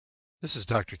This is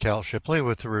Dr. Cal Shipley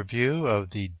with a review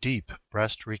of the DIEP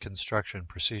breast reconstruction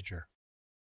procedure.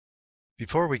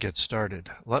 Before we get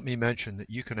started, let me mention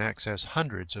that you can access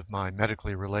hundreds of my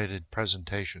medically related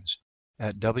presentations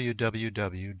at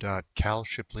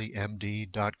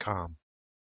www.calshipleymd.com.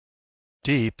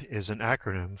 DIEP is an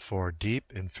acronym for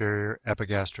Deep Inferior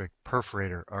Epigastric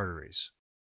Perforator Arteries.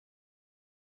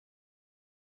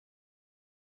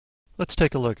 Let's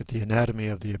take a look at the anatomy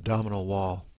of the abdominal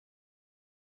wall.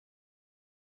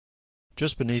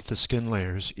 Just beneath the skin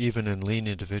layers, even in lean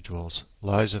individuals,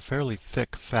 lies a fairly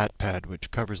thick fat pad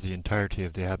which covers the entirety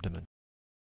of the abdomen.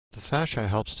 The fascia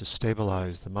helps to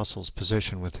stabilize the muscle's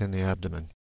position within the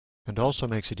abdomen, and also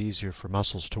makes it easier for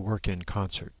muscles to work in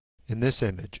concert. In this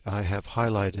image, I have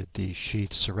highlighted the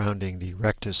sheath surrounding the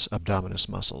rectus abdominis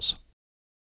muscles.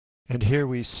 And here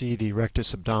we see the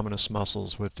rectus abdominis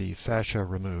muscles with the fascia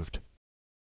removed.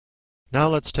 Now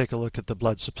let's take a look at the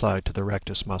blood supply to the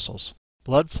rectus muscles.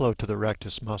 Blood flow to the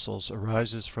rectus muscles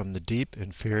arises from the deep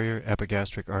inferior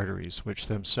epigastric arteries, which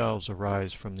themselves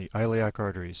arise from the iliac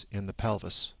arteries in the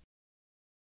pelvis.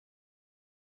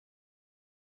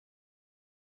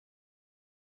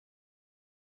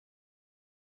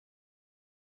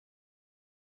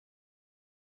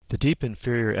 The deep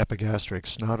inferior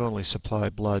epigastrics not only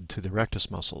supply blood to the rectus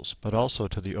muscles, but also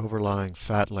to the overlying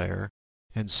fat layer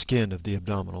and skin of the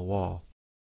abdominal wall.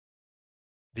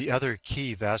 The other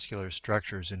key vascular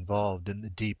structures involved in the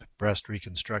DIEP breast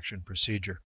reconstruction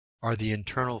procedure are the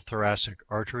internal thoracic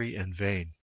artery and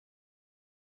vein.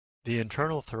 The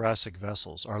internal thoracic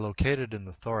vessels are located in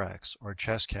the thorax or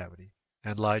chest cavity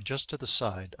and lie just to the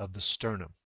side of the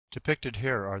sternum. Depicted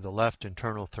here are the left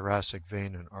internal thoracic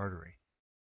vein and artery.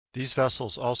 These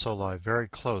vessels also lie very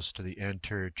close to the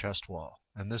anterior chest wall,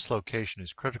 and this location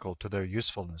is critical to their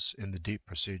usefulness in the DIEP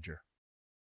procedure.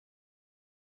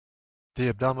 The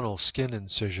abdominal skin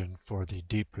incision for the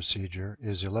DIEP procedure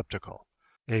is elliptical,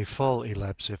 a full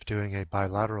ellipse if doing a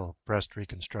bilateral breast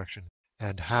reconstruction,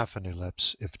 and half an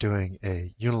ellipse if doing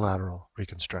a unilateral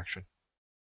reconstruction.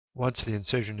 Once the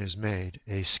incision is made,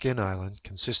 a skin island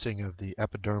consisting of the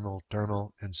epidermal,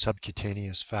 dermal, and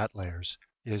subcutaneous fat layers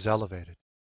is elevated.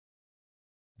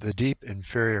 The deep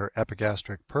inferior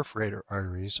epigastric perforator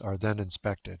arteries are then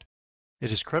inspected.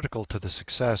 It is critical to the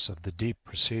success of the DIEP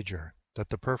procedure that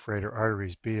the perforator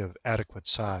arteries be of adequate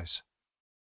size.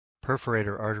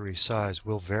 Perforator artery size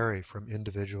will vary from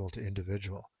individual to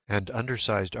individual, and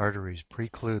undersized arteries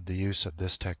preclude the use of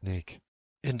this technique.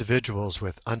 Individuals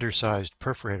with undersized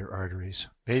perforator arteries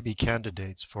may be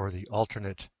candidates for the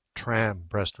alternate tram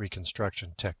breast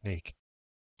reconstruction technique.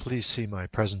 Please see my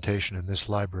presentation in this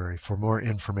library for more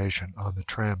information on the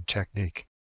tram technique.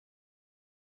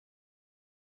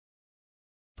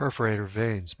 Perforator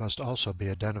veins must also be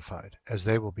identified, as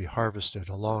they will be harvested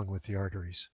along with the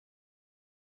arteries.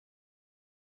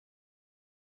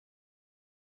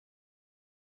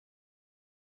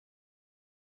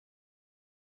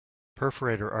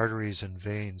 Perforator arteries and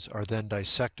veins are then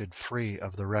dissected free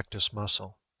of the rectus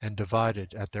muscle and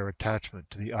divided at their attachment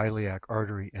to the iliac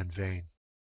artery and vein.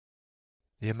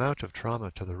 The amount of trauma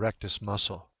to the rectus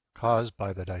muscle caused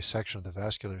by the dissection of the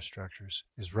vascular structures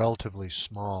is relatively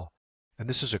small, and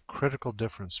this is a critical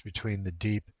difference between the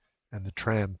DIEP and the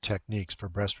tram techniques for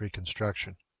breast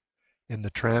reconstruction. In the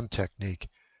tram technique,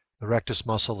 the rectus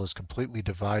muscle is completely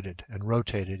divided and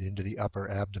rotated into the upper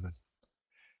abdomen.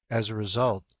 As a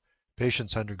result,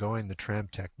 patients undergoing the tram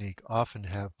technique often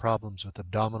have problems with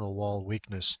abdominal wall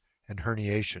weakness and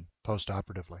herniation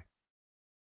postoperatively.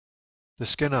 The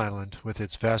skin island, with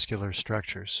its vascular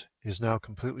structures, is now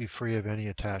completely free of any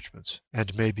attachments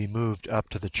and may be moved up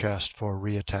to the chest for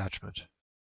reattachment.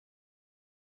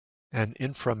 An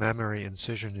inframammary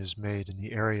incision is made in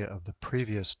the area of the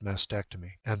previous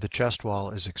mastectomy, and the chest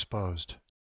wall is exposed.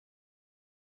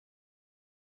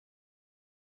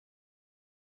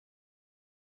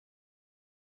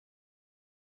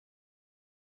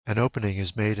 An opening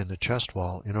is made in the chest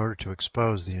wall in order to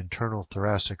expose the internal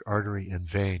thoracic artery and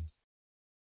vein.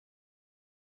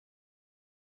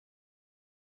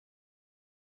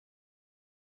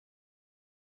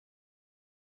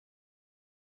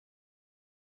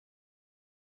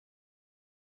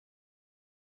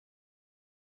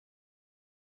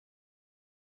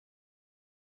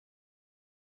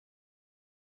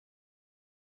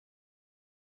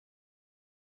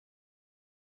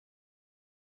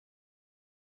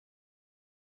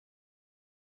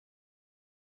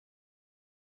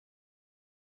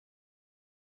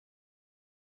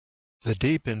 The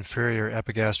deep inferior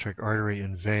epigastric artery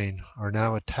and vein are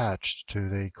now attached to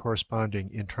the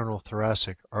corresponding internal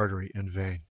thoracic artery and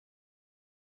vein.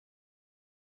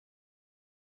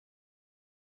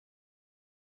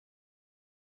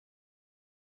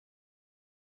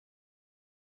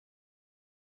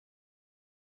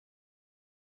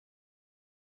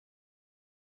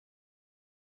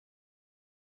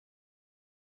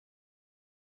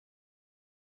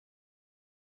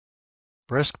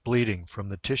 Brisk bleeding from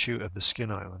the tissue of the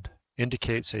skin island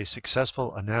indicates a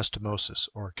successful anastomosis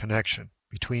or connection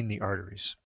between the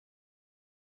arteries.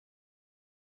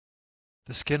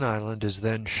 The skin island is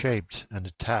then shaped and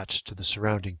attached to the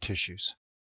surrounding tissues.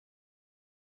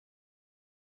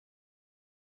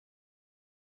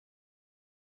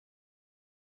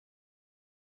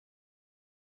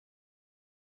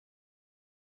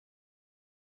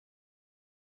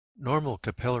 Normal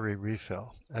capillary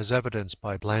refill, as evidenced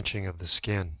by blanching of the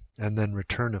skin and then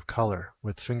return of color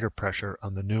with finger pressure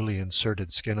on the newly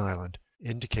inserted skin island,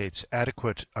 indicates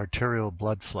adequate arterial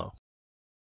blood flow.